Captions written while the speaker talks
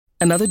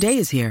Another day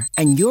is here,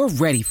 and you're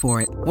ready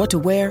for it. What to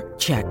wear?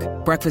 Check.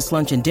 Breakfast,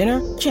 lunch, and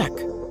dinner? Check.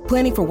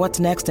 Planning for what's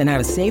next and how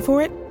to save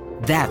for it?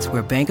 That's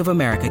where Bank of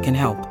America can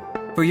help.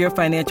 For your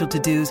financial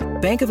to-dos,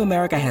 Bank of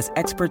America has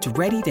experts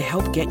ready to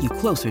help get you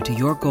closer to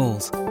your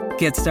goals.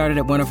 Get started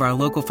at one of our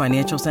local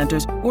financial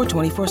centers or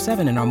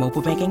 24/7 in our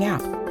mobile banking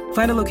app.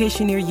 Find a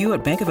location near you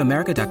at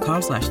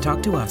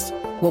bankofamerica.com/talktous.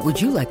 What would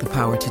you like the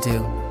power to do?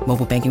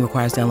 Mobile banking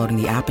requires downloading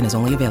the app and is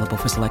only available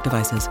for select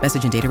devices.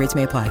 Message and data rates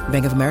may apply.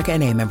 Bank of America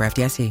N.A., member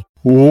FDIC.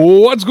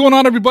 What's going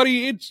on,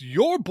 everybody? It's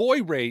your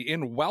boy Ray,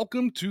 and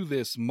welcome to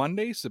this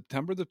Monday,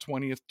 September the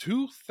 20th,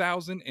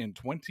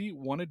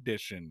 2021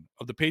 edition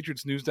of the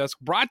Patriots News Desk,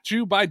 brought to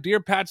you by Dear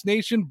Pats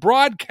Nation,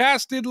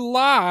 broadcasted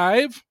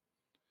live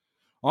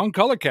on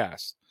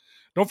Colorcast.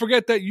 Don't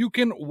forget that you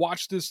can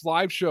watch this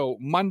live show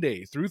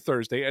Monday through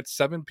Thursday at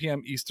 7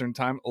 p.m. Eastern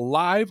Time,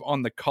 live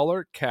on the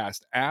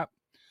Colorcast app.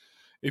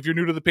 If you're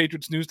new to the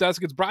Patriots News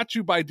Desk, it's brought to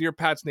you by Dear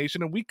Pats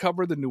Nation, and we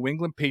cover the New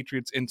England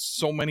Patriots in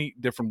so many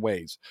different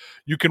ways.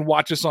 You can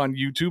watch us on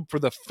YouTube for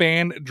the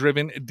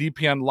fan-driven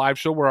DPN live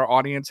show where our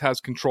audience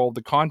has control of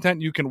the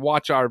content. You can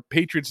watch our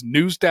Patriots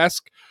News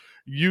Desk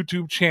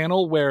YouTube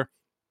channel where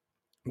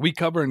we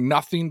cover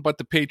nothing but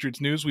the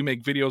Patriots news. We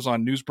make videos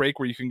on Newsbreak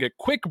where you can get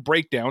quick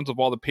breakdowns of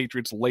all the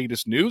Patriots'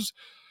 latest news.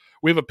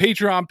 We have a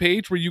Patreon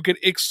page where you get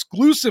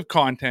exclusive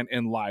content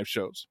and live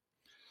shows.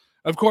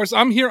 Of course,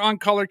 I'm here on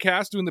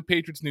Colorcast doing the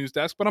Patriots News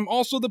Desk, but I'm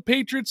also the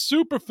Patriots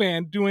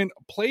superfan doing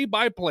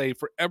play-by-play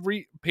for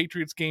every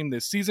Patriots game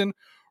this season,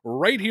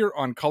 right here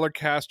on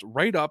Colorcast,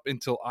 right up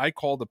until I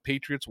call the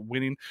Patriots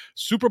winning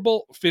Super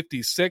Bowl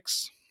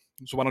 56.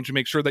 So why don't you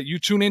make sure that you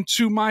tune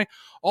into my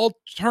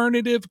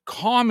alternative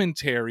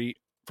commentary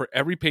for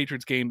every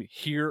Patriots game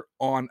here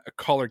on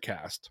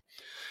Colorcast.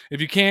 If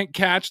you can't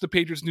catch the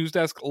Patriots News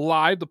Desk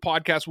live, the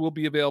podcast will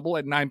be available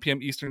at 9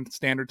 p.m. Eastern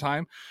Standard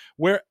Time,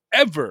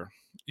 wherever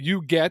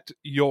you get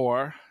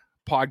your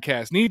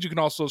podcast needs. You can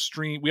also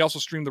stream. We also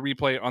stream the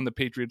replay on the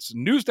Patriots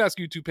News Desk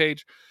YouTube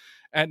page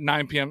at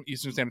 9 p.m.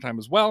 Eastern Standard Time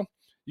as well.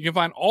 You can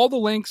find all the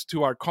links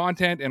to our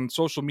content and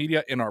social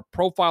media in our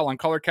profile on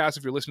Colorcast.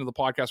 If you're listening to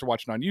the podcast or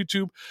watching on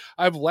YouTube,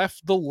 I've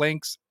left the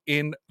links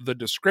in the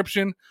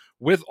description.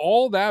 With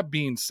all that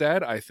being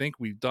said, I think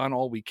we've done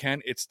all we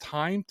can. It's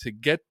time to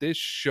get this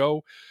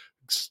show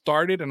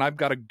started, and I've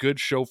got a good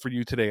show for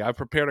you today. I've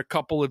prepared a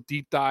couple of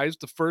deep dives.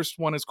 The first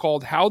one is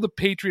called How the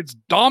Patriots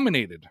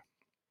Dominated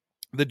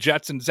the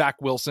Jets and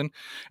Zach Wilson,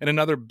 and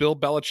another Bill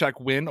Belichick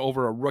win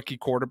over a rookie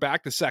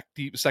quarterback. The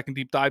second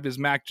deep dive is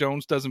Mac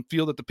Jones doesn't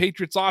feel that the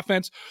Patriots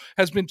offense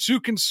has been too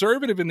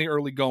conservative in the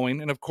early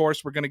going. And of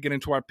course, we're going to get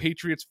into our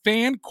Patriots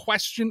fan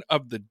question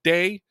of the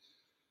day.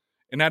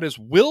 And that is,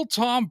 will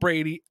Tom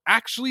Brady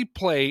actually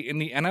play in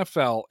the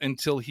NFL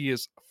until he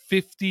is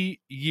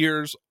 50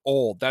 years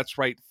old? That's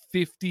right,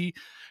 50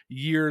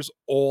 years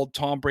old.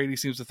 Tom Brady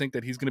seems to think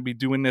that he's going to be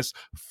doing this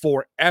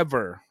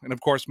forever. And of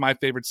course, my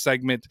favorite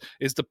segment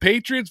is the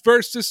Patriots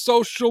versus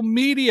social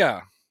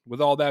media. With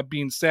all that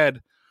being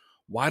said,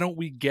 why don't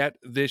we get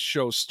this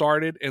show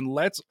started? And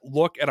let's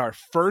look at our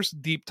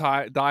first deep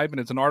dive. And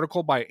it's an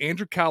article by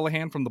Andrew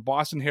Callahan from the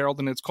Boston Herald.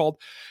 And it's called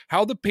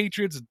How the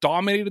Patriots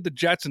Dominated the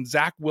Jets and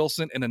Zach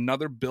Wilson in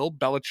Another Bill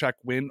Belichick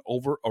Win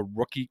Over a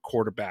Rookie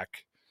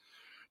Quarterback.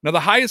 Now,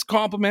 the highest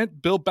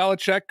compliment Bill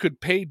Belichick could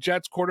pay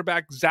Jets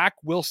quarterback Zach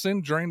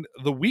Wilson during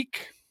the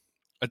week,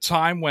 a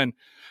time when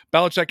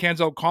Belichick hands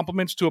out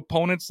compliments to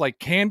opponents like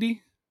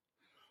candy,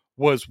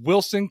 was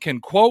Wilson can,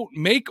 quote,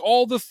 make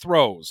all the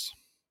throws.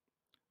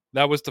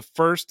 That was the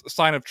first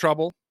sign of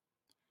trouble.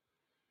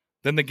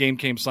 Then the game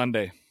came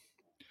Sunday.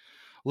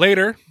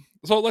 Later,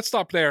 so let's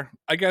stop there.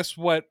 I guess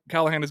what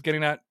Callahan is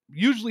getting at,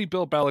 usually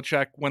Bill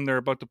Belichick, when they're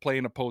about to play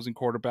an opposing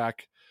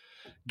quarterback,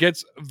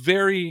 gets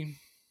very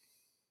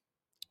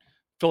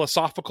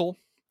philosophical,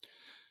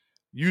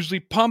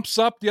 usually pumps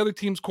up the other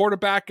team's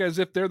quarterback as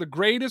if they're the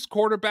greatest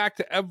quarterback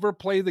to ever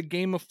play the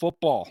game of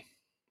football.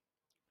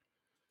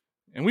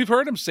 And we've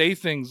heard him say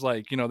things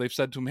like, they've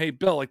said to him, hey,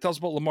 Bill, tell us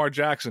about Lamar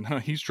Jackson.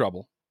 He's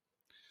trouble.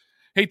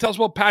 Hey, tell us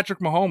about Patrick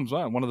Mahomes,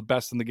 one of the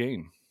best in the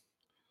game.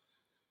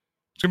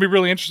 It's going to be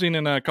really interesting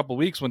in a couple of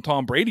weeks when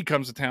Tom Brady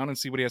comes to town and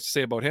see what he has to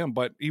say about him.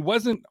 But he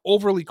wasn't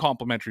overly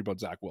complimentary about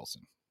Zach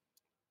Wilson.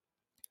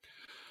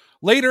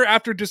 Later,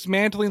 after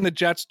dismantling the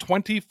Jets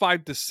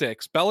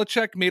 25-6,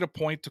 Belichick made a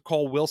point to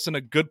call Wilson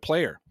a good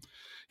player.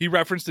 He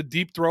referenced a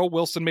deep throw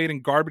Wilson made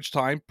in garbage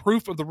time,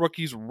 proof of the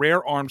rookie's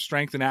rare arm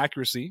strength and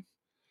accuracy.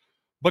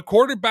 But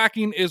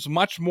quarterbacking is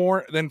much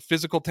more than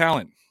physical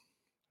talent.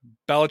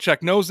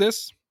 Belichick knows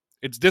this.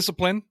 It's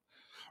discipline,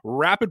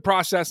 rapid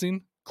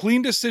processing,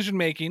 clean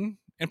decision-making,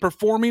 and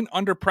performing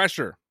under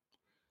pressure.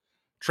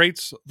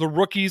 Traits the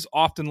rookies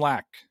often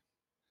lack.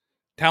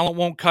 Talent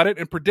won't cut it,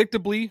 and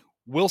predictably,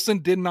 Wilson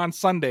didn't on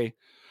Sunday,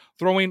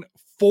 throwing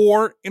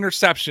 4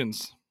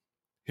 interceptions.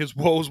 His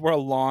woes were a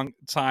long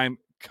time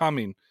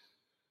coming.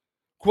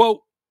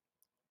 Quote,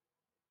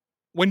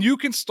 when you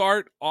can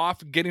start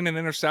off getting an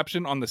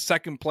interception on the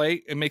second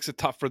play, it makes it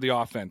tough for the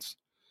offense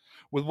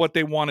with what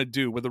they want to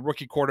do. With the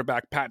rookie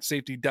quarterback, Pat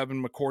safety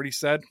Devin McCourty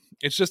said,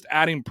 it's just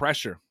adding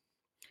pressure.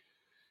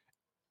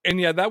 And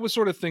yeah, that was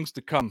sort of things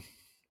to come.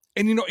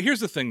 And here's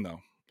the thing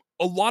though.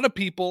 A lot of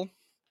people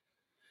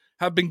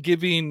have been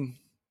giving,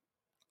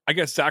 I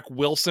guess, Zach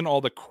Wilson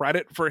all the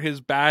credit for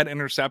his bad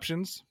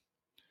interceptions.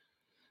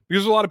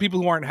 Because there's a lot of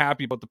people who aren't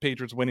happy about the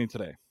Patriots winning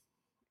today.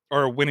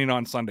 Or winning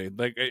on Sunday.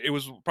 Like, it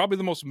was probably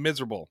the most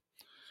miserable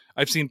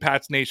I've seen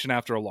Pats Nation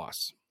after a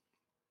loss.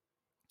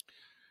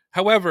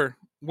 However,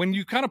 when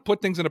you kind of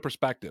put things into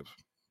perspective,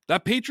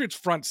 that Patriots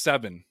front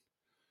seven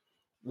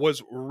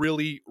was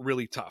really,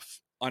 really tough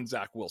on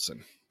Zach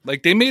Wilson.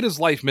 Like, they made his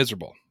life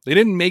miserable. They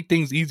didn't make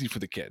things easy for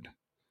the kid.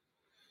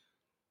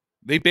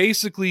 They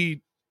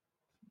basically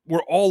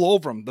were all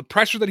over him. The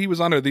pressure that he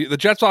was under, the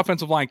Jets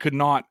offensive line could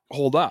not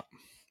hold up.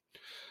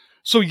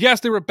 So yes,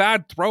 they were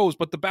bad throws,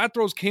 but the bad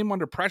throws came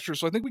under pressure.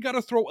 So I think we got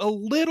to throw a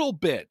little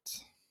bit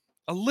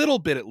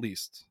at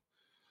least,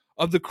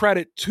 of the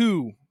credit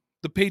to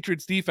the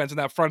Patriots defense and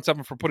that front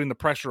seven for putting the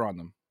pressure on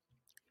them.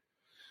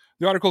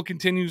 The article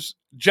continues,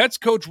 Jets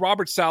coach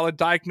Robert Saleh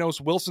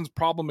diagnosed Wilson's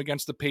problem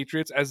against the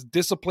Patriots as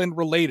discipline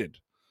related.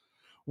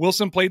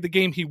 Wilson played the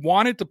game he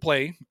wanted to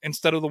play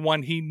instead of the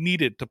one he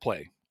needed to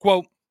play.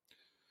 Quote,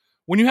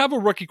 when you have a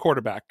rookie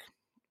quarterback,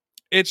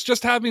 it's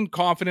just having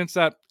confidence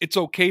that it's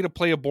okay to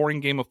play a boring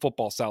game of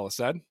football, Saleh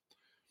said.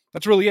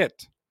 That's really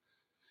it.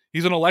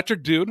 He's an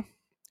electric dude.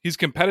 He's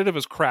competitive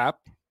as crap,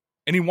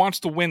 and he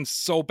wants to win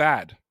so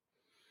bad.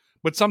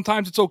 But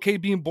sometimes it's okay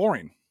being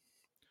boring.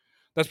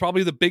 That's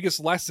probably the biggest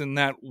lesson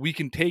that we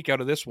can take out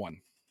of this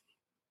one.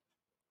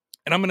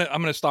 And I'm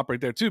gonna stop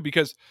right there too,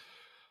 because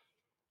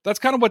that's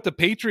kind of what the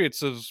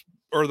Patriots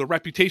or the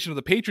reputation of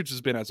the Patriots has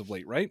been as of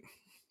late, right?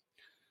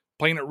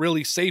 Playing it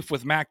really safe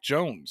with Mac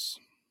Jones.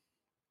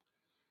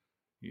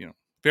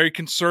 Very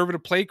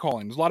conservative play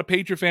calling. There's a lot of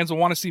Patriot fans that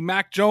want to see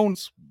Mac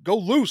Jones go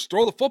loose,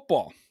 throw the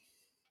football.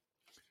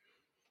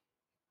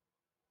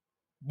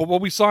 But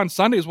what we saw on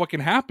Sunday is what can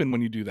happen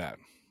when you do that.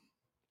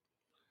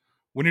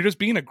 When you're just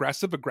being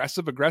aggressive,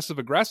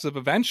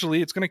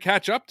 eventually it's going to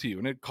catch up to you.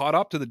 And it caught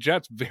up to the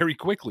Jets very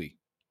quickly.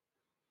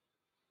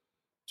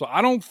 So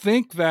I don't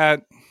think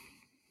that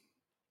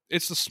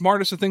it's the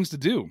smartest of things to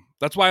do.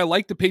 That's why I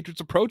like the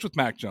Patriots' approach with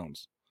Mac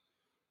Jones.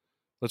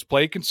 Let's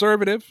play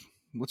conservative.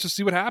 Let's just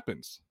see what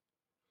happens.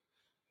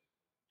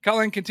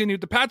 Callahan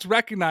continued, the Pats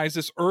recognized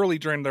this early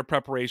during their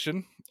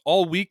preparation.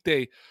 All week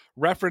they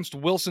referenced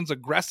Wilson's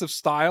aggressive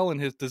style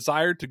and his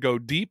desire to go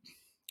deep.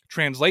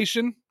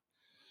 Translation,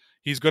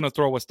 he's going to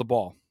throw us the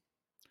ball.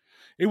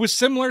 It was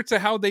similar to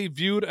how they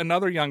viewed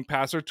another young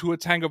passer, Tua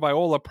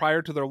Tagovailoa,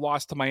 prior to their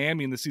loss to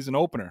Miami in the season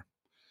opener.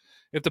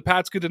 If the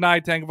Pats could deny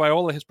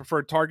Tagovailoa his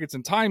preferred targets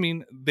and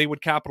timing, they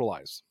would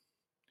capitalize.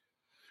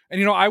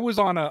 And, I was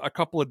on a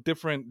couple of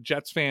different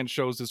Jets fan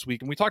shows this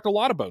week, and we talked a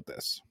lot about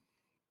this.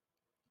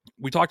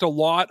 We talked a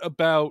lot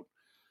about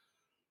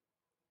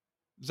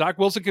Zach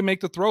Wilson can make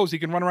the throws. He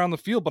can run around the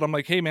field. But I'm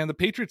like, hey, man, the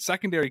Patriots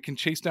secondary can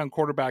chase down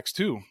quarterbacks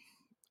too.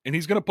 And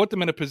he's going to put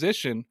them in a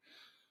position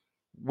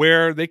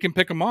where they can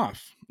pick him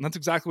off. And that's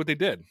exactly what they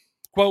did.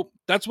 Quote,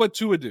 that's what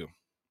Tua do.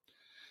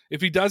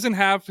 If he doesn't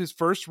have his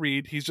first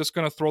read, he's just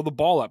going to throw the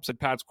ball up, said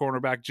Pats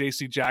cornerback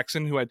J.C.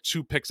 Jackson, who had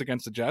 2 picks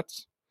against the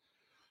Jets.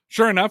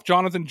 Sure enough,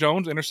 Jonathan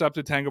Jones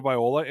intercepted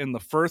Tagovailoa in the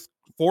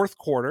fourth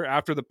quarter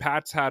after the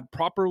Pats had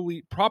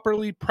properly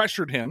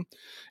pressured him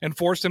and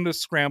forced him to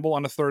scramble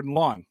on a 3rd and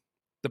long.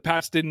 The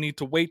Pats didn't need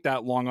to wait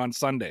that long on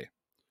Sunday.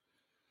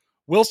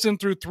 Wilson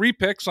threw 3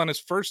 picks on his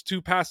first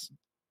 2 pass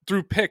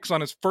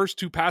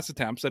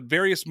attempts. At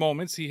various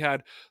moments, he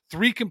had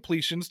 3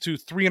 completions to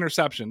 3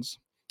 interceptions,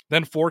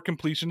 then 4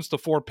 completions to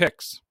 4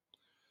 picks.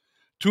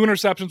 2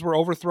 interceptions were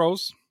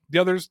overthrows. The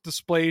others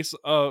displays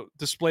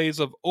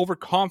of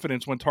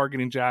overconfidence when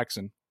targeting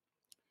Jackson.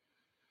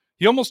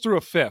 He almost threw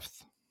a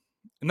 5th.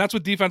 And that's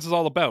what defense is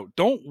all about.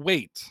 Don't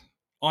wait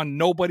on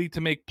nobody to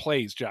make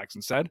plays,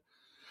 Jackson said.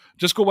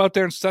 Just go out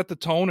there and set the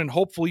tone, and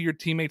hopefully your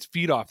teammates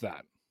feed off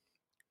that.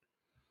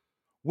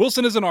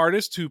 Wilson is an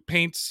artist who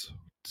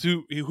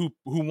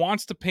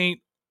wants to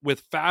paint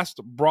with fast,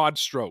 broad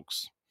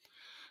strokes.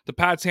 The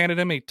Pats handed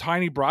him a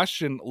tiny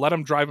brush and let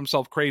him drive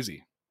himself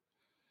crazy.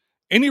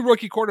 Any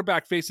rookie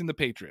quarterback facing the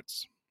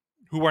Patriots,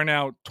 who are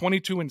now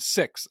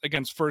 22-6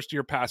 against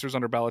first-year passers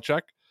under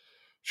Belichick,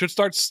 should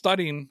start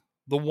studying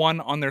the one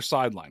on their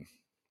sideline.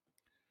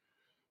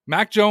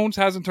 Mac Jones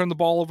hasn't turned the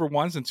ball over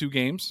once in 2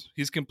 games.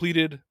 He's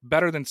completed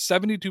better than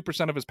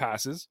 72% of his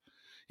passes.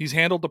 He's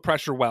handled the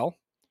pressure well.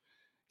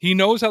 He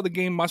knows how the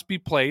game must be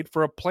played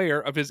for a player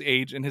of his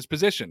age and his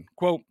position.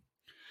 Quote,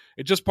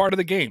 it's just part of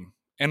the game,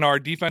 and our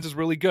defense is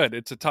really good.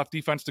 It's a tough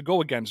defense to go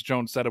against,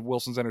 Jones said of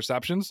Wilson's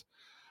interceptions.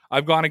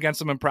 I've gone against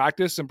them in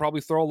practice and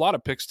probably throw a lot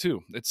of picks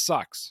too. It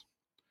sucks.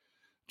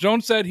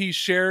 Jones said he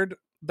shared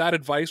that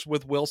advice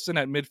with Wilson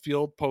at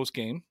midfield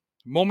post-game.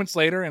 Moments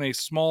later, in a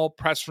small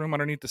press room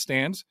underneath the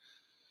stands,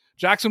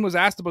 Jackson was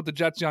asked about the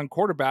Jets' young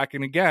quarterback,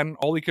 and again,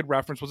 all he could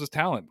reference was his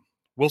talent.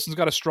 Wilson's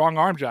got a strong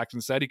arm,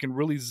 Jackson said. He can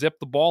really zip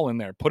the ball in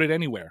there, put it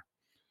anywhere.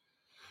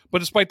 But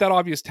despite that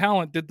obvious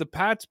talent, did the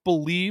Pats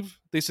believe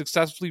they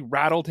successfully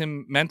rattled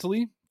him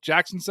mentally?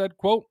 Jackson said,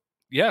 quote,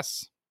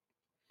 yes.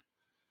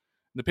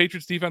 The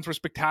Patriots defense were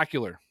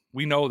spectacular.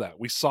 We know that.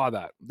 We saw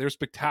that. They're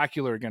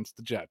spectacular against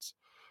the Jets.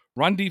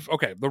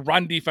 The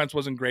run defense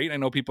wasn't great. I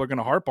know people are going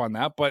to harp on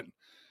that, but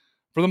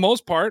for the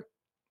most part,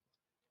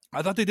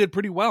 I thought they did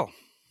pretty well.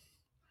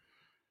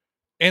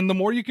 And the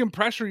more you can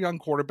pressure young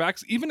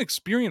quarterbacks, even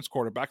experienced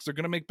quarterbacks, they're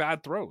going to make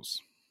bad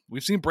throws.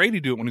 We've seen Brady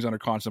do it when he's under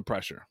constant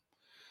pressure.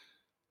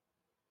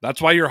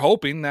 That's why you're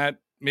hoping that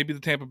maybe the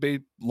Tampa Bay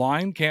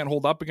line can't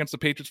hold up against the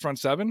Patriots front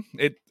seven.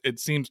 It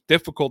seems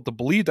difficult to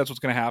believe that's what's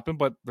going to happen,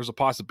 but there's a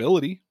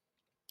possibility.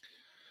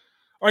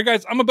 All right,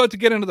 guys, I'm about to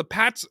get into the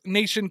Pats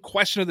Nation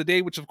question of the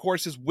day, which, of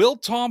course, is, will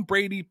Tom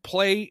Brady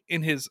play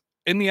in the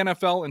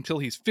NFL until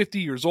he's 50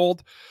 years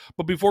old?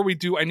 But before we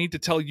do, I need to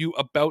tell you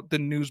about the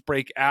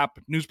Newsbreak app.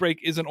 Newsbreak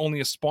isn't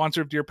only a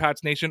sponsor of Dear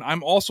Pats Nation.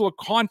 I'm also a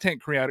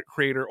content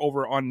creator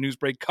over on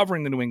Newsbreak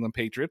covering the New England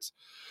Patriots,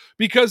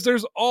 because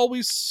there's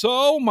always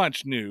so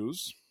much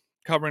news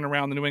covering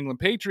around the New England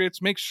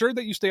Patriots. Make sure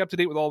that you stay up to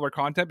date with all of our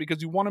content,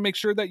 because you want to make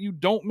sure that you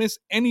don't miss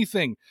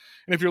anything.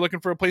 And if you're looking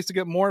for a place to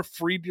get more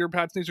free Dear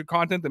Pats Nation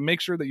content, then make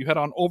sure that you head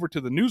on over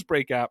to the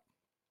Newsbreak app.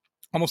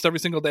 Almost every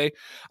single day,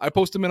 I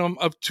post a minimum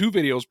of 2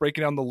 videos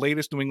breaking down the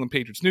latest New England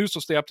Patriots news. So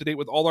stay up to date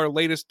with all our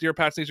latest Dear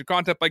Pats Nation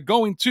content by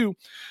going to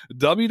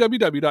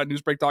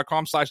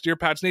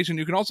www.newsbreak.com/DearPatsNation.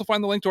 You can also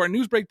find the link to our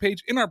Newsbreak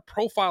page in our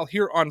profile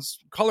here on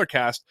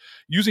Colorcast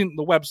using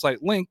the website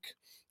link.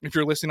 If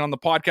you're listening on the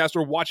podcast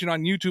or watching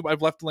on YouTube,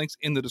 I've left links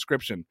in the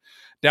description.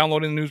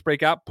 Downloading the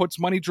Newsbreak app puts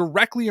money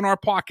directly in our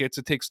pockets.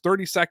 It takes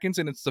 30 seconds,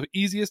 and it's the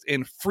easiest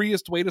and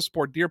freest way to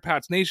support Dear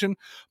Pats Nation.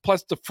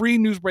 Plus, the free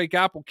Newsbreak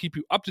app will keep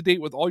you up to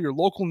date with all your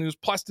local news,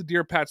 plus the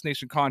Dear Pats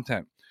Nation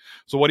content.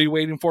 So what are you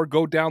waiting for?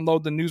 Go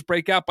download the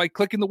Newsbreak app by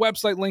clicking the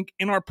website link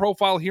in our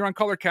profile here on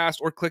Colorcast,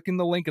 or clicking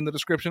the link in the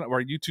description of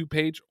our YouTube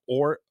page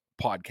or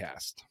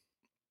podcast.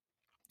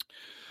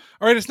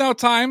 All right, it's now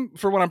time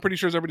for what I'm pretty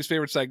sure is everybody's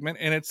favorite segment,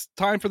 and it's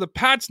time for the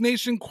Pats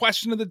Nation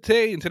question of the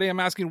day. And today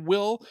I'm asking,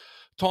 will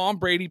Tom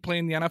Brady play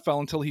in the NFL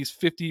until he's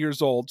 50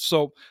 years old?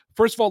 So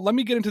first of all, let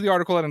me get into the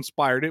article that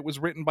inspired it. It was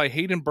written by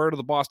Hayden Bird of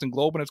the Boston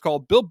Globe, and it's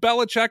called Bill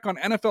Belichick on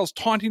NFL's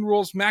Taunting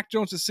Rules, Mac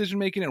Jones'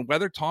 Decision-Making, and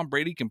Whether Tom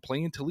Brady Can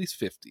Play Until He's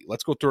 50.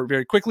 Let's go through it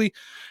very quickly,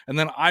 and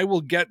then I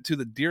will get to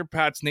the Dear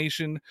Pats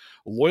Nation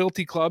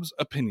Loyalty Club's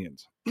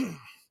opinions.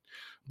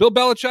 Bill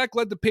Belichick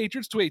led the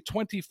Patriots to a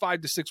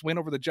 25-6 win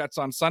over the Jets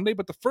on Sunday,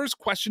 but the first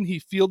question he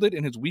fielded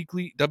in his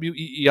weekly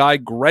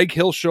WEEI Greg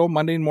Hill Show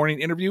Monday morning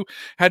interview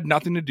had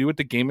nothing to do with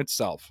the game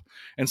itself.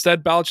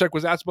 Instead, Belichick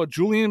was asked about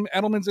Julian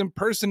Edelman's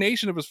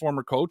impersonation of his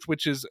former coach,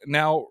 which is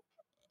now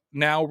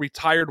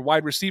retired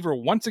wide receiver,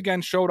 once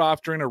again showed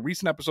off during a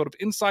recent episode of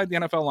Inside the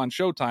NFL on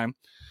Showtime.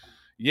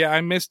 Yeah,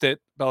 I missed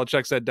it,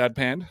 Belichick said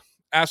deadpan.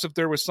 Asked if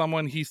there was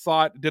someone he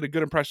thought did a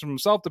good impression of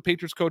himself, the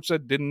Patriots coach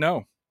said didn't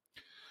know.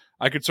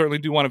 I could certainly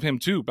do one of him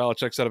too,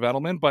 Belichick said of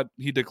Edelman, but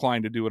he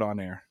declined to do it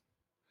on air.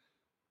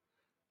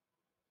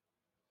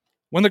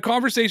 When the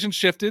conversation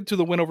shifted to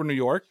the win over New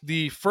York,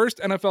 the first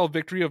NFL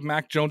victory of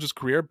Mac Jones'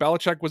 career,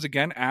 Belichick was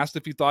again asked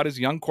if he thought his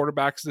young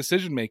quarterback's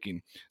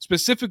decision-making,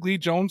 specifically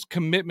Jones'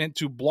 commitment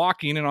to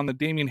blocking and on the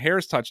Damian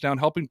Harris touchdown,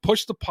 helping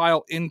push the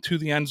pile into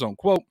the end zone.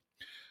 Quote,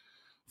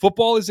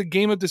 "Football is a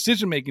game of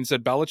decision-making,"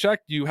 said Belichick.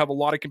 "You have a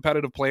lot of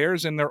competitive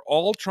players, and they're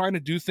all trying to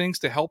do things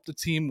to help the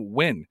team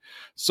win.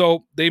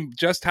 So they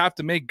just have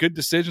to make good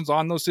decisions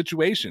on those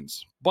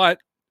situations.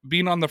 But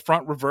being on the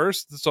front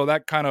reverse, so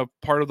that kind of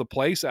part of the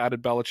place,"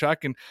 added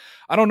Belichick. And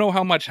I don't know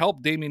how much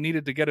help Damian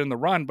needed to get in the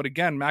run, but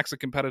again, Mac's a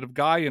competitive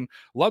guy and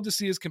love to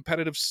see his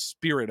competitive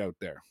spirit out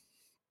there.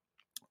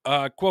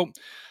 Quote,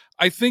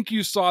 "I think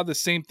you saw the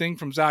same thing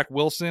from Zach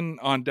Wilson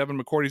on Devin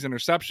McCourty's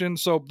interception.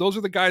 So those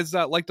are the guys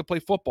that like to play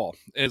football.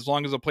 As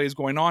long as the play is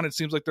going on, it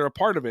seems like they're a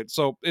part of it.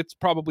 So it's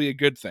probably a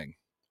good thing."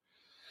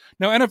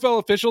 Now, NFL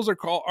officials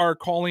are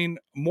calling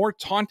more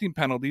taunting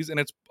penalties, and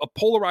it's a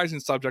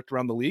polarizing subject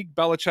around the league.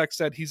 Belichick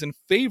said he's in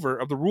favor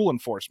of the rule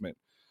enforcement.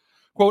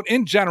 Quote,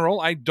 "In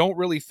general, I don't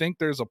really think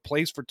there's a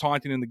place for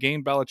taunting in the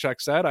game,"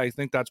 Belichick said. "I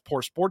think that's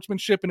poor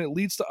sportsmanship, and it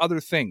leads to other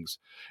things.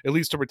 It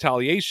leads to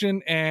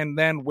retaliation, and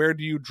then where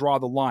do you draw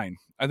the line?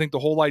 I think the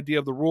whole idea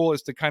of the rule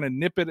is to kind of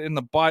nip it in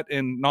the butt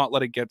and not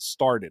let it get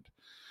started.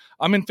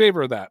 I'm in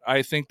favor of that.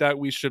 I think that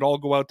we should all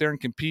go out there and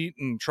compete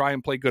and try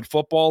and play good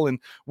football and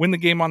win the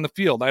game on the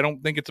field. I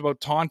don't think it's about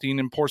taunting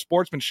and poor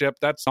sportsmanship.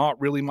 That's not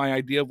really my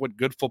idea of what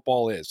good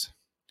football is."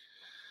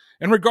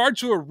 In regard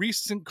to a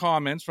recent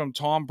comments from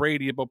Tom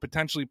Brady about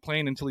potentially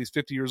playing until he's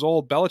 50 years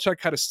old, Belichick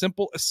had a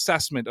simple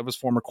assessment of his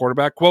former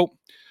quarterback. Quote,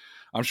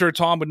 "I'm sure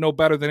Tom would know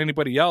better than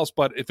anybody else,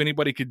 but if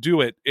anybody could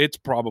do it, it's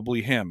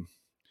probably him."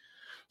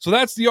 So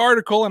that's the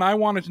article, and I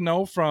wanted to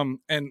know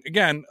and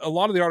again, a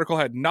lot of the article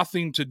had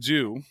nothing to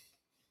do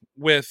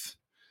with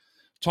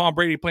Tom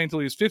Brady playing until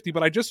he was 50,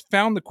 but I just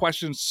found the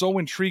question so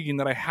intriguing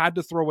that I had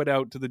to throw it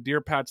out to the Dear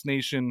Pats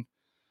Nation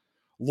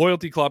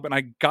Loyalty Club, and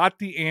I got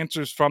the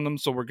answers from them,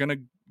 so we're going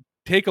to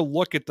take a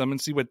look at them and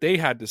see what they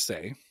had to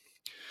say.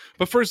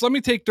 But first, let me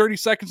take 30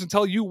 seconds and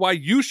tell you why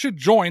you should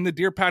join the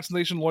Dear Pats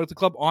Nation Loyalty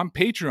Club on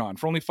Patreon.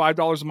 For only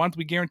 $5 a month,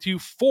 we guarantee you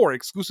 4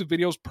 exclusive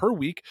videos per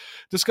week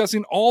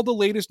discussing all the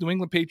latest New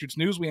England Patriots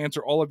news. We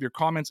answer all of your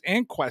comments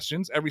and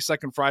questions. Every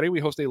second Friday,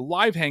 we host a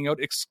live hangout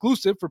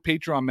exclusive for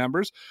Patreon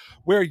members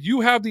where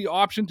you have the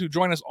option to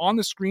join us on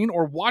the screen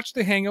or watch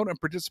the hangout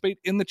and participate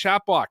in the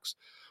chat box.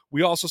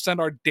 We also send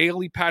our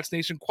daily Pats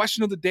Nation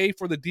question of the day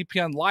for the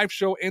DPN live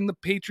show and the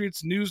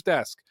Patriots news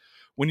desk.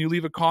 When you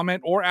leave a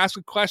comment or ask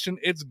a question,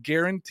 it's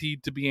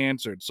guaranteed to be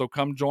answered. So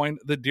come join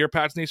the Dear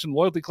Pats Nation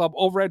Loyalty Club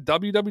over at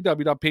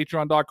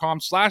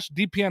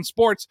www.patreon.com/DPN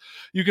Sports.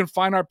 You can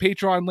find our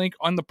Patreon link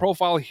on the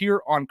profile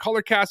here on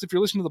Colorcast. If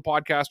you're listening to the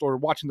podcast or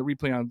watching the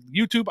replay on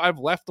YouTube, I've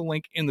left the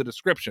link in the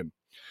description.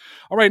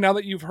 All right, now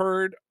that you've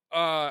heard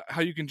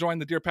how you can join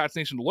the Dear Pats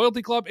Nation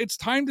Loyalty Club, it's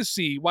time to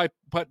see what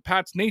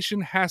Pats Nation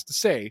has to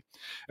say.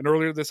 And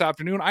earlier this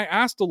afternoon, I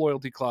asked the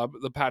Loyalty Club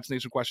the Pats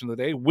Nation question of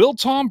the day: will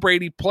Tom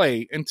Brady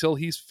play until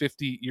he's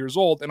 50 years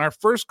old? And our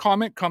first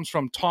comment comes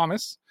from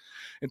Thomas.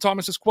 And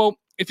Thomas says, quote,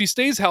 "If he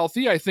stays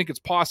healthy, I think it's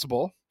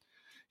possible.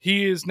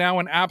 He is now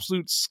in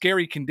absolute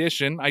scary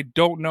condition. I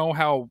don't know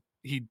how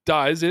he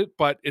does it,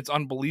 but it's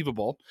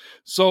unbelievable.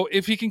 So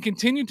if he can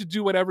continue to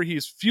do whatever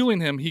he's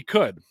fueling him, he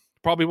could.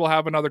 Probably will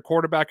have another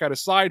quarterback at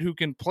his side who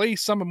can play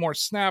some more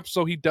snaps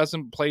so he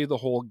doesn't play the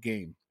whole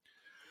game."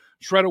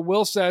 Shredder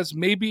Will says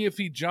maybe if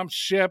he jumps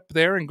ship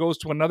there and goes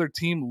to another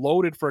team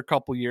loaded for a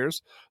couple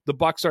years, the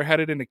Bucs are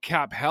headed into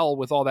cap hell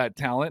with all that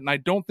talent, and I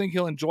don't think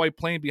he'll enjoy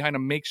playing behind a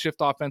makeshift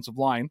offensive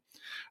line.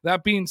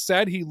 That being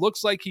said, he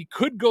looks like he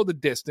could go the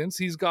distance.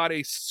 He's got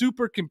a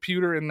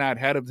supercomputer in that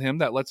head of him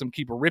that lets him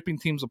keep ripping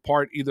teams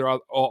apart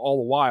all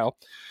the while.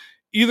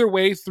 Either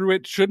way, through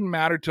it shouldn't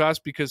matter to us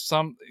because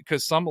some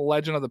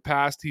legend of the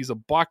past, he's a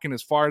Buck, and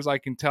as far as I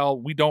can tell,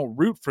 we don't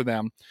root for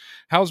them.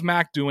 How's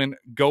Mac doing?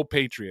 Go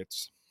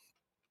Patriots.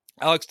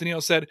 Alex Danilo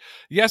said,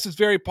 yes, it's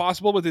very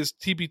possible with his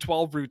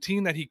TB12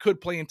 routine that he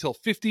could play until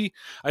 50.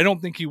 I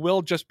don't think he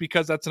will just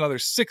because that's another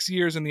 6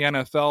 years in the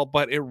NFL,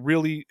 but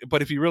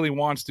if he really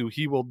wants to,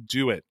 he will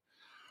do it.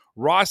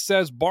 Ross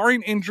says,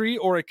 barring injury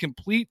or a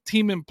complete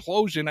team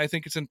implosion, I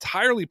think it's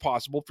entirely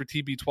possible for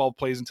TB12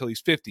 plays until he's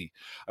 50.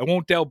 I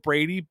won't doubt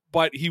Brady,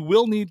 but he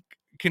will need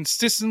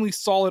consistently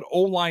solid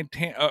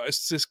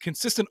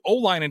consistent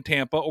O-line in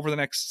Tampa over the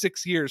next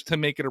 6 years to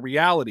make it a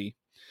reality.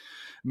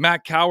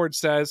 Matt Coward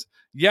says,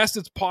 yes,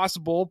 it's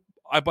possible,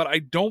 but I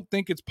don't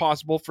think it's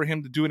possible for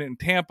him to do it in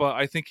Tampa.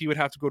 I think he would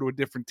have to go to a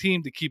different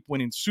team to keep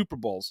winning Super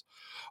Bowls.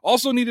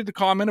 Also needed to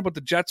comment about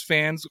the Jets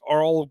fans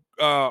are all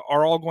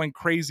going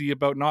crazy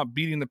about not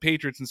beating the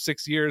Patriots in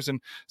 6 years,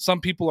 and some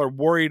people are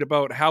worried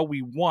about how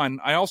we won.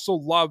 I also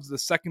loved the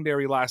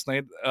secondary last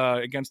night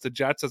against the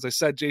Jets. As I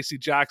said, J.C.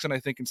 Jackson, I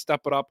think, can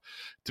step it up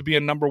to be a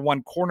number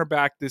one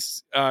cornerback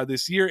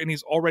this year, and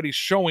he's already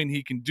showing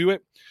he can do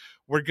it.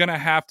 We're going to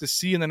have to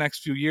see in the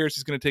next few years.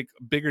 He's going to take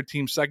a bigger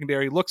team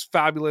secondary. Looks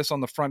fabulous on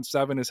the front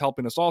seven, is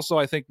helping us also.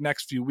 I think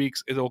next few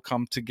weeks it'll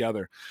come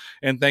together.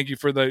 And thank you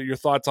for your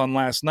thoughts on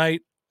last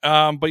night.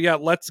 But yeah,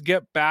 let's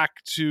get back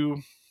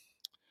to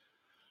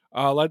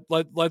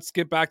let's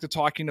get back to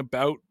talking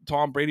about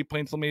Tom Brady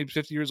playing until maybe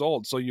 50 years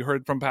old. So you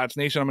heard from Pats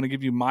Nation. I'm going to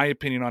give you my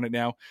opinion on it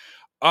now.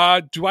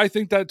 Do I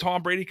think that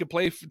Tom Brady could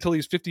play until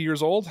he's 50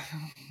 years old?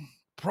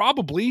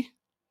 Probably.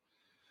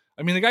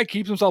 I mean, the guy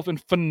keeps himself in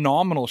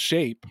phenomenal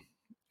shape.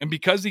 And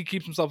because he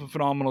keeps himself in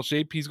phenomenal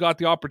shape, he's got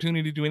the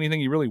opportunity to do anything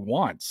he really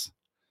wants.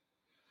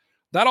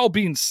 That all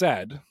being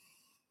said,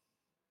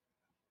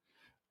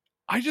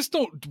 I just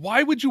don't...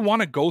 Why would you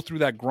want to go through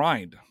that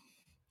grind?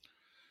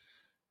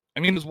 I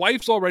mean, his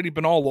wife's already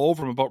been all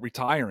over him about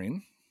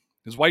retiring.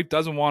 His wife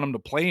doesn't want him to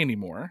play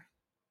anymore.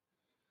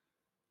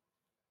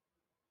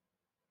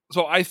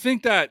 So I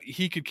think that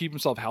he could keep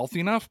himself healthy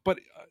enough. But,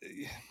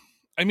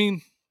 I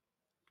mean,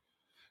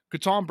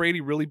 could Tom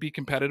Brady really be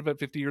competitive at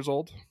 50 years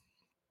old?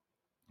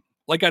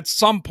 Like, at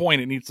some point,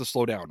 it needs to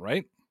slow down,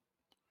 right?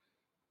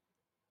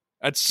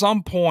 At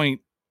some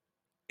point,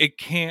 it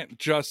can't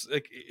just...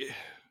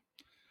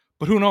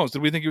 but who knows?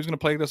 Did we think he was going to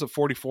play this at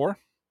 44?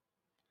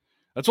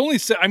 That's only...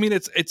 I mean,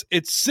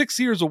 it's 6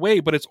 years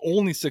away, but it's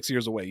only 6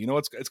 years away. You know,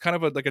 it's kind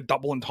of like a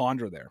double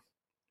entendre there.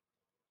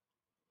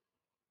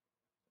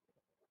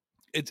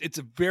 It's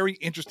a very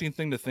interesting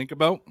thing to think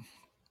about.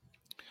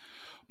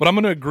 But I'm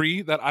going to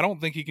agree that I don't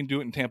think he can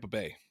do it in Tampa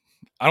Bay.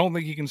 I don't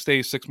think he can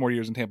stay 6 more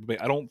years in Tampa Bay.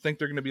 I don't think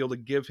they're going to be able to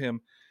give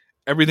him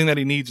everything that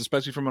he needs,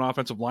 especially from an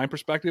offensive line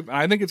perspective. And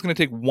I think it's going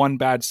to take one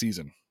bad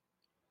season.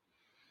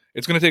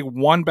 It's going to take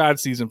one bad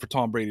season for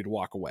Tom Brady to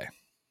walk away.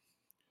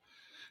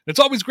 It's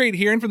always great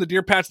hearing from the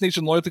Dear Pats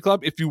Nation Loyalty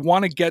Club. If you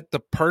want to get the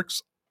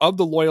perks of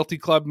the Loyalty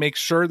Club, make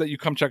sure that you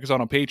come check us out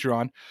on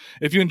Patreon.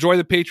 If you enjoy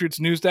the Patriots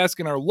News Desk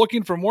and are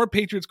looking for more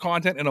Patriots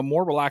content in a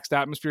more relaxed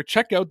atmosphere,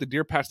 check out the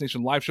Dear Pats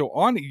Nation live show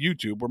on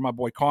YouTube, where my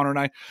boy Connor and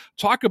I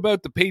talk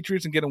about the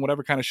Patriots and get in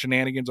whatever kind of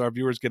shenanigans our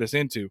viewers get us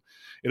into.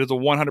 It is a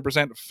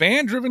 100%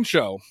 fan-driven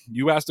show.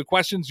 You ask the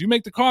questions, you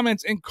make the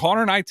comments, and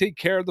Connor and I take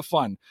care of the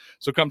fun.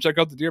 So come check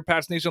out the Dear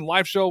Pats Nation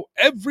live show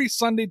every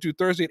Sunday to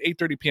Thursday at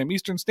 8:30 p.m.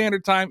 Eastern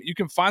Standard Time. You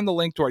can find the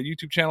link to our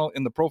YouTube channel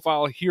in the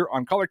profile here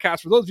on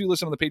Colorcast. For those of you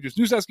listening on the Patriots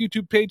News Desk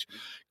YouTube page,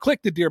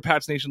 click the Dear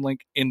Pats Nation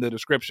link in the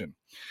description.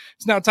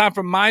 It's now time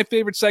for my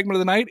favorite segment of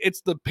the night.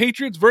 It's the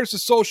Patriots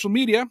versus social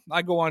media.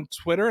 I go on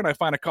Twitter and I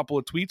find a couple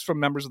of tweets from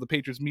members of the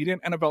Patriots media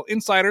and NFL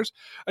insiders.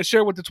 I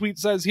share what the tweet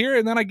says here,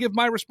 and then I give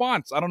my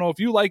response. I don't know if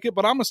you like it,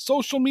 but I'm a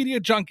social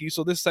media junkie,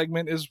 so this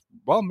segment is,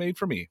 well, made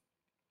for me.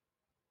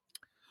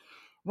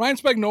 Ryan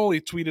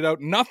Spagnoli tweeted out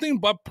nothing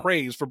but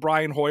praise for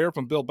Brian Hoyer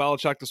from Bill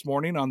Belichick this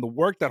morning on the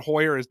work that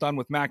Hoyer has done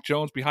with Mac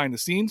Jones behind the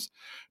scenes.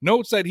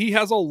 Notes that he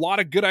has a lot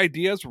of good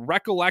ideas,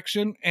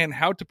 recollection, and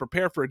how to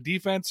prepare for a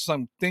defense,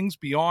 some things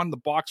beyond the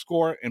box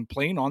score and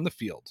playing on the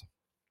field.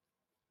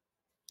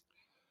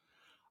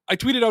 I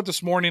tweeted out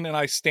this morning, and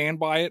I stand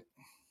by it.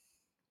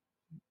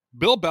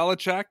 Bill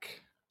Belichick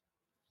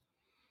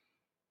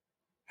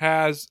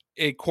has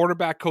a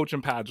quarterback coach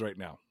in pads right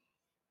now.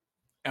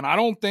 And I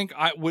don't think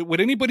would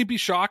anybody be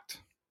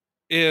shocked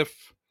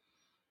if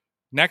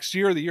next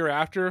year or the year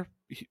after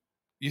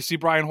you see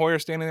Brian Hoyer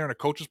standing there in a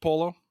coach's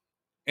polo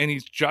and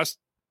he's just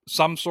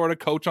some sort of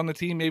coach on the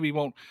team. Maybe he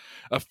won't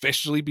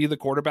officially be the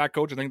quarterback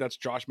coach. I think that's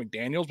Josh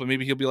McDaniels, but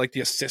maybe he'll be like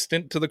the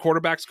assistant to the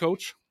quarterback's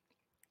coach.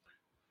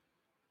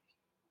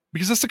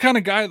 Because that's the kind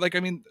of guy,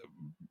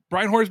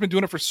 Brian Hoyer's been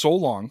doing it for so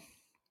long.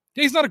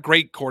 Yeah, he's not a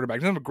great quarterback. He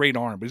doesn't have a great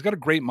arm, but he's got a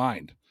great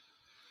mind.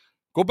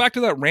 Go back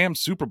to that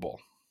Rams Super Bowl.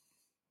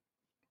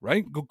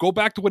 Right? Go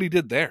back to what he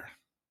did there.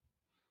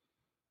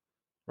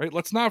 Right?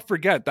 Let's not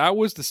forget, that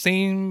was the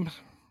same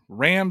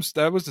Rams,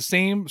 that was the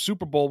same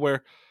Super Bowl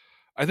where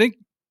I think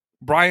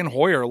Brian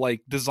Hoyer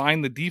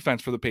designed the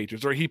defense for the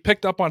Patriots, or he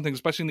picked up on things,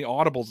 especially in the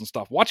audibles and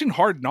stuff. Watching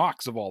Hard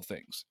Knocks of all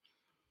things.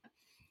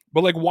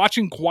 But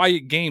watching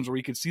quiet games where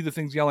he could see the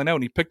things yelling out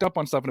and he picked up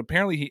on stuff, and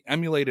apparently he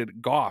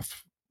emulated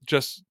Goff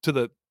just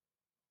to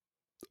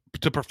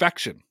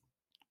perfection.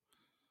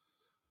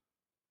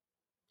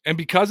 And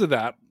because of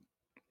that,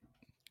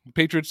 the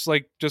Patriots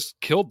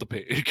just killed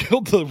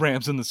the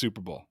Rams in the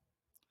Super Bowl.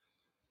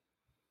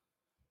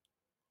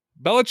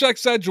 Belichick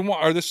said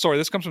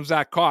this comes from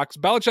Zach Cox.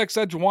 Belichick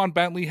said Juwan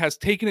Bentley has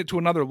taken it to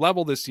another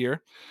level this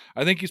year.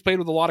 I think he's played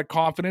with a lot of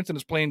confidence and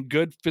is playing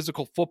good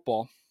physical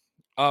football.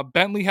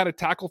 Bentley had a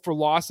tackle for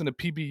loss in a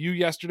PBU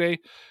yesterday.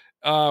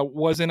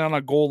 Wasn't on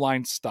a goal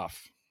line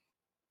stuff.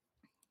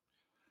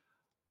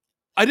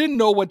 I didn't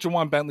know what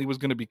Juwan Bentley was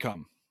going to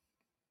become.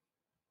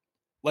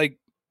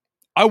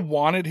 I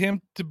wanted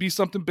him to be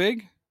something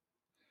big.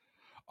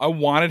 I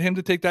wanted him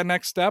to take that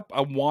next step. I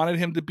wanted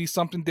him to be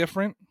something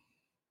different.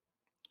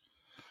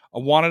 I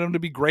wanted him to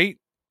be great.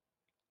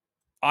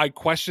 I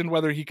questioned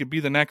whether he could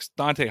be the next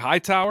Dante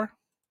Hightower.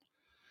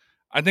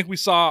 I think we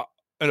saw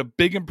a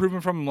big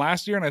improvement from him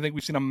last year, and I think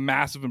we've seen a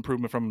massive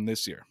improvement from him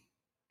this year.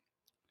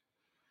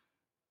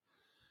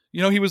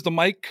 He was the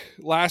Mike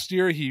last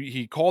year.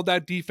 He called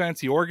that defense.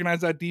 He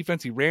organized that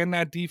defense. He ran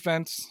that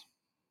defense.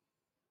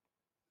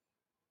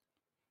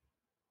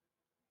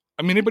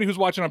 I mean, anybody who's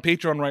watching on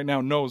Patreon right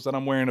now knows that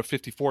I'm wearing a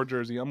 54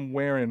 jersey. I'm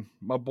wearing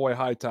my boy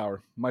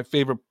Hightower, my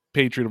favorite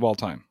Patriot of all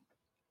time.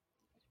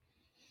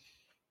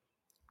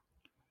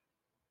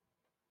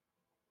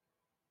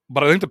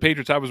 But I think the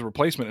Patriots have his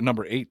replacement at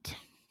number 8.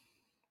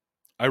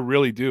 I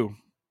really do.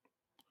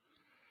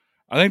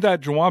 I think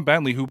that Juwan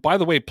Bentley, who, by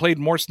the way, played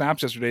more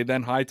snaps yesterday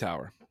than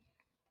Hightower.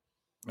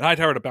 And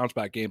Hightower had a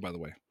bounce-back game, by the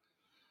way.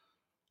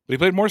 But he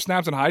played more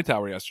snaps than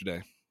Hightower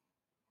yesterday.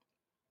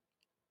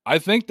 I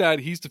think that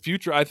he's the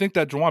future. I think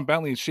that Juwan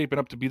Bentley is shaping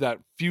up to be that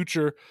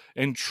future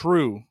and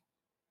true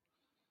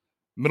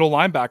middle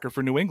linebacker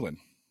for New England.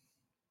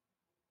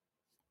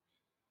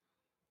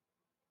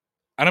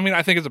 And I mean,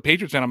 I think as a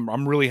Patriots fan,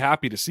 I'm really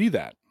happy to see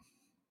that.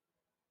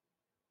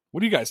 What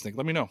do you guys think?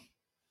 Let me know.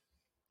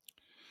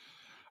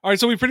 All right,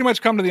 so we've pretty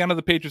much come to the end of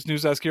the Patriots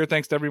News Desk here.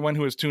 Thanks to everyone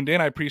who has tuned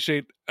in. I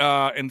appreciate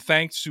and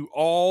thanks to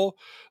all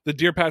the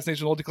Dear Pats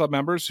Nation Loyalty Club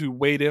members who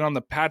weighed in on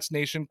the Pats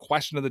Nation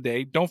question of the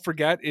day. Don't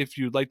forget, if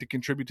you'd like to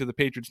contribute to the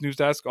Patriots News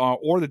Desk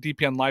or the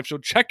DPN live show,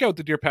 check out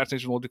the Dear Pats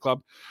Nation Loyalty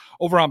Club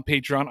over on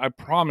Patreon. I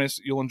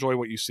promise you'll enjoy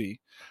what you see.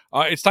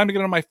 It's time to get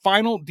into my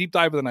final deep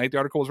dive of the night. The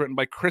article was written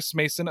by Chris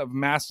Mason of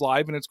Mass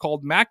Live, and it's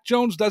called Mac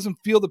Jones Doesn't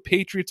Feel the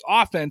Patriots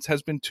Offense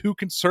Has Been Too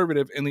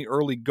Conservative in the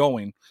Early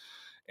Going.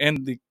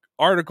 And the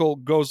article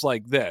goes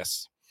like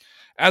this.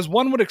 As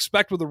one would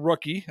expect with a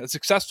rookie, a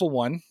successful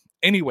one,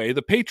 anyway,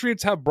 the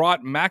Patriots have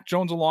brought Mac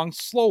Jones along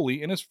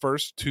slowly in his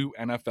first 2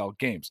 NFL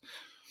games.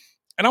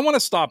 And I want to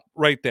stop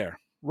right there,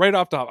 right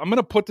off the top. I'm going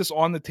to put this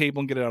on the table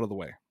and get it out of the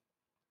way.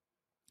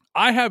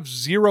 I have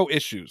 0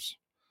 issues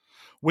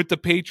with the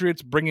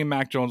Patriots bringing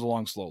Mac Jones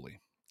along slowly.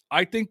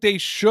 I think they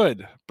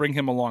should bring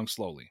him along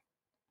slowly.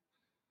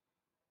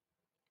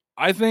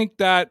 I think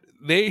that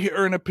they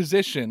are in a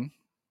position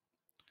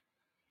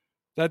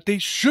that they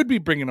should be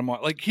bringing him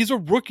on. Like, he's a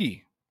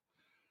rookie.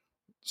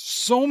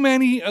 So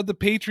many of the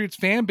Patriots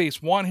fan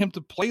base want him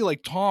to play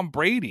like Tom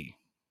Brady.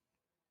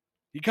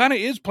 He kind of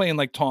is playing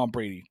like Tom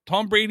Brady.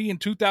 Tom Brady in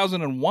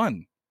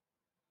 2001.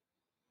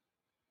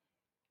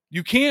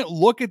 You can't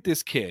look at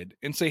this kid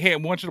and say, hey, I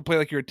want you to play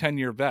like you're a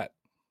 10-year vet.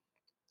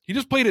 He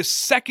just played his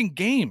second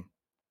game.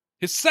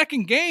 His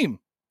second game.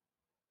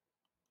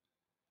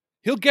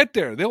 He'll get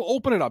there. They'll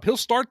open it up. He'll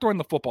start throwing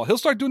the football. He'll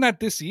start doing that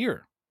this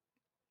year.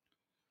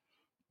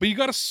 But you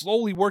got to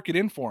slowly work it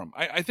in for him.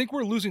 I think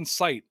we're losing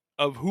sight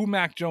of who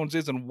Mac Jones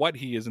is and what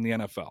he is in the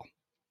NFL.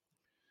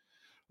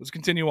 Let's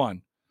continue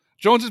on.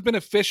 Jones has been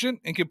efficient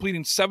in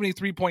completing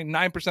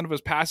 73.9% of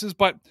his passes,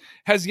 but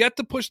has yet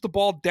to push the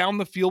ball down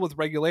the field with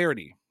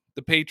regularity.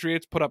 The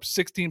Patriots put up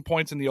 16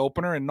 points in the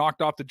opener and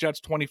knocked off the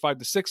Jets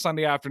 25-6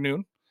 Sunday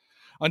afternoon.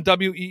 On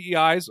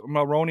WEEI's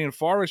Maroney and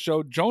Forrest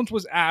show, Jones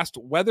was asked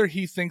whether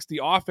he thinks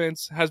the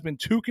offense has been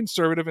too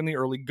conservative in the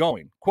early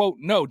going. Quote,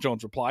 no,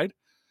 Jones replied.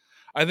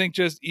 I think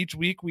just each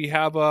week we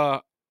have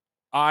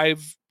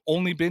I've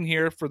only been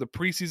here for the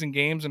preseason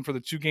games and for the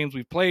 2 games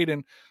we've played,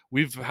 and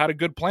we've had a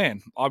good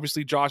plan.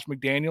 Obviously, Josh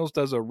McDaniels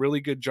does a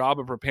really good job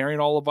of preparing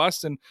all of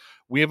us, and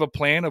we have a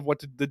plan of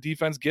what the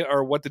defense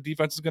what the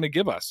defense is going to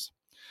give us.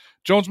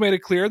 Jones made it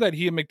clear that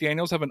he and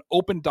McDaniels have an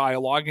open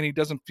dialogue, and he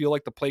doesn't feel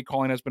like the play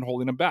calling has been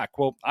holding him back.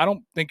 Well, I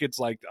don't think it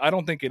is. I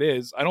don't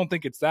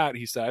think it's that,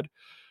 he said.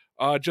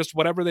 Just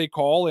whatever they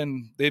call,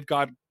 and they've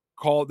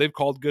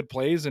called good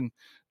plays, and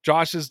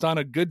Josh has done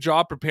a good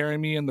job preparing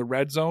me in the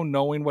red zone,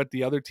 knowing what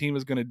the other team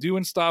is going to do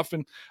and stuff.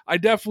 And I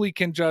definitely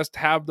can just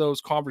have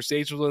those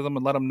conversations with them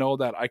and let them know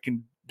that I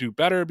can do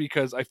better,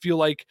 because I feel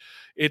like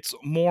it's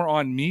more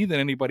on me than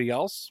anybody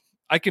else.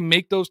 I can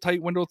make those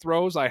tight window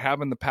throws I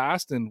have in the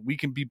past, and we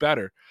can be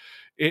better.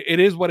 It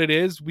is what it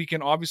is. We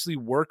can obviously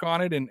work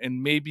on it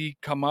and maybe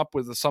come up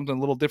with something a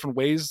little different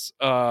ways,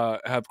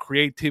 have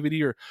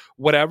creativity or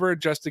whatever,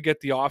 just to get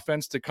the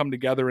offense to come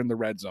together in the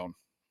red zone.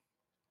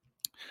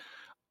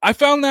 I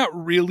found that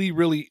really,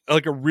 really,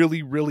 like a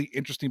really, really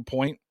interesting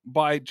point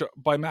by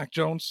Mac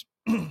Jones,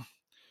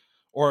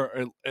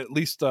 or at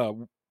least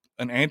an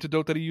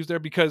antidote that he used there,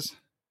 because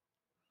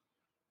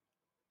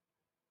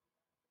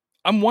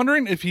I'm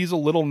wondering if he's a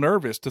little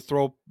nervous to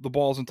throw the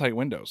balls in tight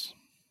windows.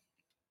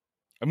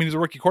 I mean, he's a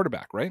rookie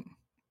quarterback, right?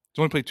 He's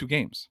only played 2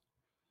 games.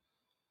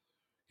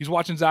 He's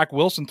watching Zach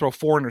Wilson throw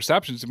 4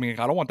 interceptions. I mean,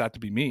 I don't want that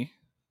to be me.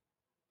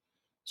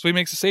 So he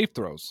makes the safe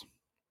throws.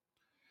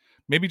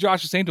 Maybe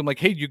Josh is saying to him, like,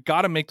 hey, you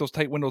got to make those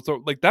tight window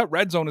throws. Like, that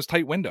red zone is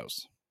tight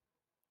windows.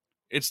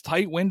 It's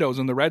tight windows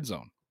in the red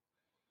zone.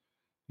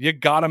 You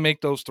got to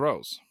make those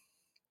throws.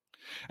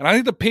 And I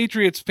think the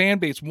Patriots fan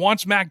base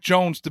wants Mac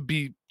Jones to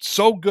be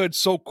so good,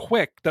 so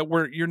quick, that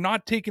you're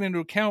not taking into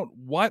account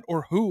what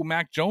or who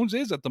Mac Jones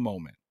is at the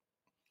moment.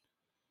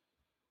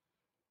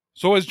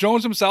 So has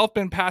Jones himself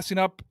been passing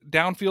up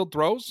downfield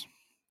throws?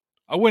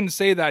 I wouldn't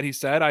say that, he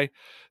said. I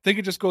think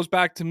it just goes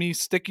back to me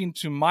sticking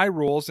to my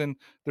rules, and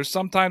there's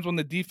sometimes when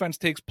the defense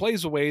takes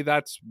plays away,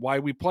 that's why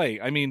we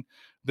play. I mean,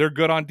 they're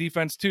good on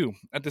defense too.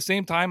 At the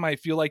same time, I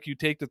feel like you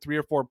take the 3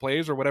 or 4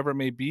 plays or whatever it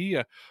may be,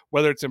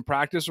 whether it's in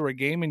practice or a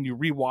game, and you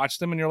rewatch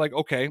them and you're like,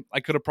 okay, I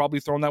could have probably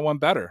thrown that one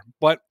better.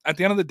 But at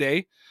the end of the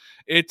day,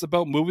 it's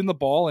about moving the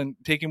ball and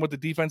taking what the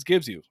defense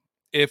gives you.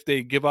 If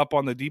they give up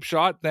on the deep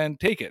shot, then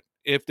take it.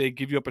 If they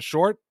give you up a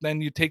short,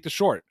 then you take the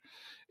short.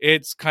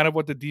 It's kind of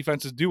what the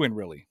defense is doing,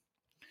 really.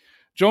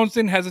 Jones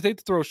didn't hesitate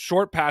to throw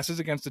short passes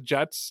against the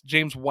Jets.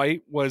 James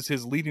White was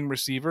his leading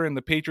receiver, and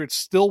the Patriots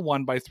still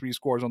won by 3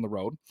 scores on the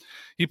road.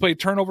 He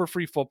played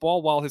turnover-free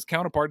football, while his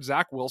counterpart,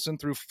 Zach Wilson,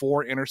 threw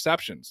 4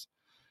 interceptions.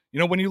 You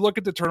know, when you look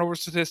at the turnover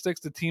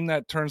statistics, the team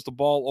that turns the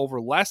ball over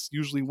less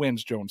usually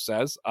wins, Jones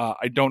says.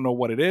 I don't know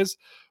what it is,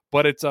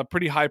 but it's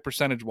pretty high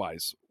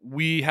percentage-wise.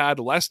 We had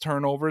less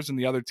turnovers than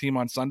the other team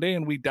on Sunday,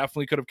 and we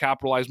definitely could have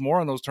capitalized more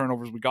on those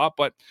turnovers we got.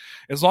 But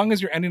as long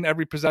as you're ending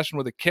every possession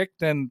with a kick,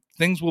 then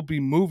things will be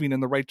moving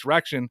in the right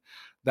direction.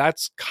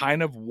 That's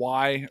kind of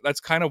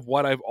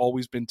what I've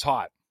always been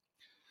taught.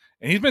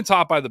 And he's been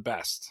taught by the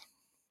best.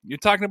 You're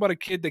talking about a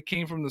kid that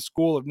came from the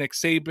school of Nick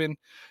Saban.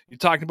 You're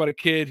talking about a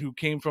kid who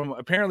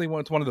apparently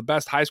went to one of the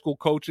best high school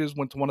coaches,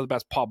 went to one of the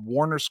best Pop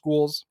Warner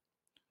schools.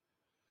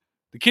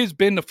 The kid's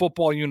been to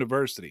football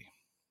university,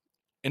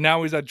 and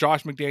now he's at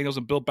Josh McDaniels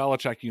and Bill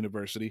Belichick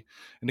University,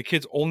 and the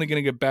kid's only going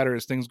to get better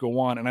as things go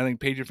on, and I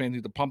think Patriot fans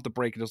need to pump the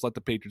brake and just let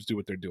the Patriots do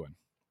what they're doing.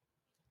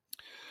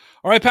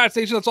 All right, Pat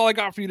Station, that's all I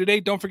got for you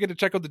today. Don't forget to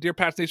check out the Dear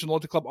Pat Station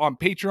Loyalty Club on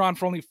Patreon.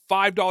 For only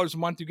 $5 a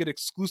month, you get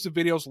exclusive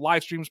videos,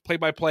 live streams,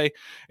 play-by-play,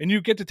 and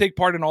you get to take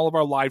part in all of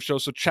our live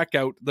shows, so check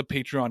out the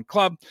Patreon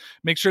Club.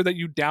 Make sure that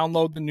you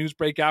download the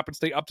Newsbreak app and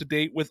stay up to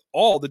date with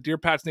all the Dear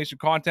Pats Nation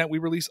content. We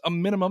release a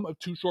minimum of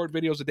 2 short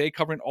videos a day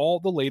covering all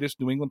the latest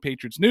New England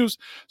Patriots news,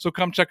 so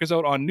come check us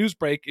out on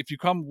Newsbreak. If you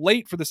come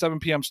late for the 7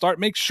 p.m.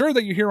 start, make sure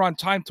that you're here on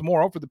time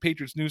tomorrow for the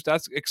Patriots News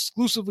Desk,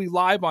 exclusively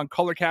live on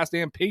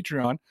Colorcast and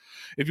Patreon.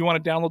 If you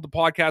want to download the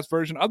podcast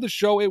version of the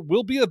show. It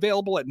will be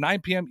available at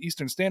 9 p.m.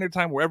 Eastern Standard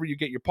Time, wherever you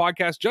get your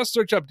podcast. Just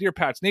search up Dear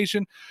Pats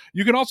Nation.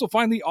 You can also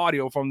find the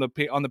audio from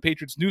on the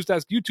Patriots News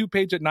Desk YouTube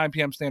page at 9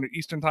 p.m. Standard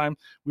Eastern Time.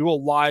 We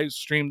will live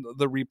stream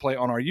the replay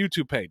on our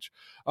YouTube page.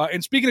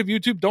 And speaking of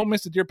YouTube, don't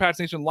miss the Dear Pats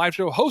Nation live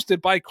show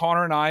hosted by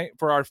Connor and I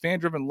for our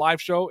fan-driven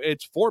live show.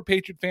 It's for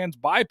Patriot fans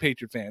by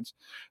Patriot fans.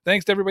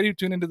 Thanks to everybody who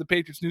tuned into the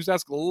Patriots News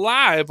Desk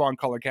live on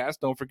Colorcast.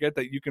 Don't forget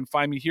that you can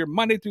find me here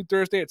Monday through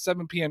Thursday at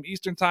 7 p.m.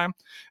 Eastern Time.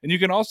 And you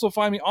can also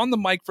find me on the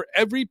mic for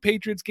every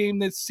Patriots game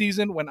this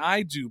season when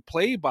I do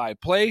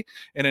play-by-play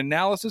and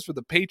analysis for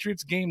the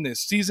Patriots game this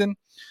season.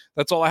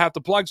 That's all I have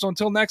to plug. So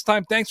until next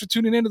time, thanks for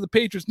tuning into the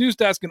Patriots News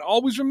Desk. And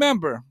always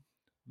remember,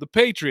 the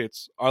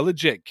Patriots are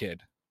legit,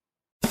 kid.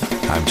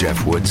 I'm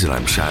Jeff Woods, and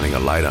I'm shining a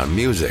light on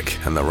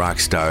music and the rock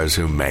stars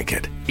who make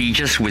it. He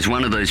just was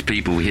one of those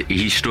people,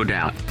 he stood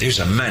out. He was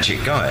a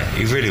magic guy.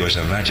 He really was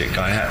a magic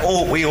guy.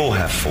 We all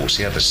have faults.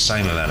 He had the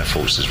same amount of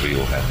faults as we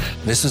all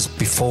have. This was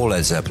before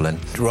Led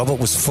Zeppelin. Robert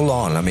was full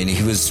on. I mean,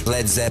 he was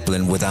Led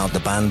Zeppelin without the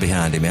band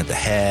behind him. He had the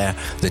hair,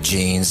 the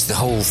jeans, the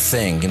whole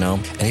thing,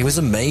 and he was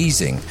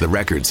amazing. The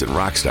Records and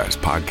Rockstars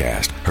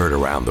podcast, heard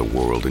around the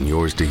world and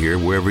yours to hear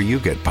wherever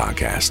you get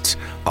podcasts.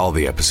 All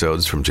the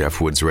episodes from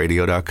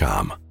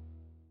jeffwoodsradio.com.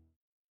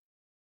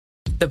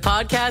 The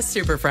Podcast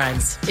Super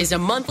Friends is a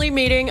monthly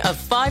meeting of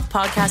 5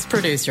 podcast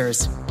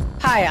producers.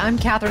 Hi, I'm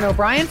Katherine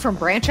O'Brien from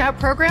Branch Out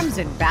Programs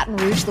in Baton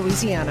Rouge,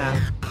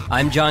 Louisiana.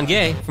 I'm John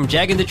Gay from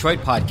Jag and Detroit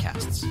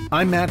Podcasts.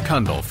 I'm Matt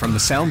Kundle from the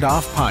Sound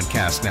Off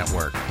Podcast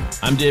Network.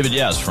 I'm David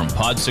Yaz from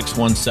Pod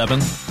 617,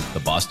 the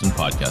Boston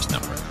Podcast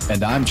Network.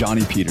 And I'm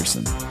Johnny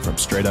Peterson from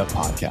Straight Up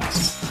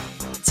Podcasts.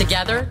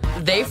 Together,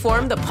 they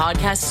form the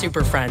Podcast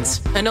Super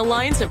Friends, an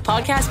alliance of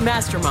podcast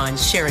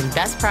masterminds sharing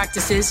best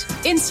practices,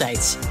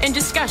 insights, and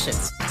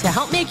discussions to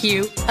help make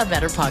you a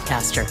better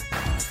podcaster.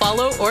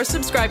 Follow or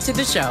subscribe to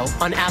the show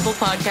on Apple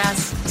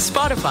Podcasts,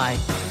 Spotify,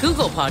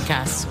 Google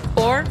Podcasts,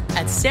 or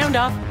at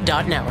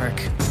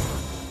soundoff.network.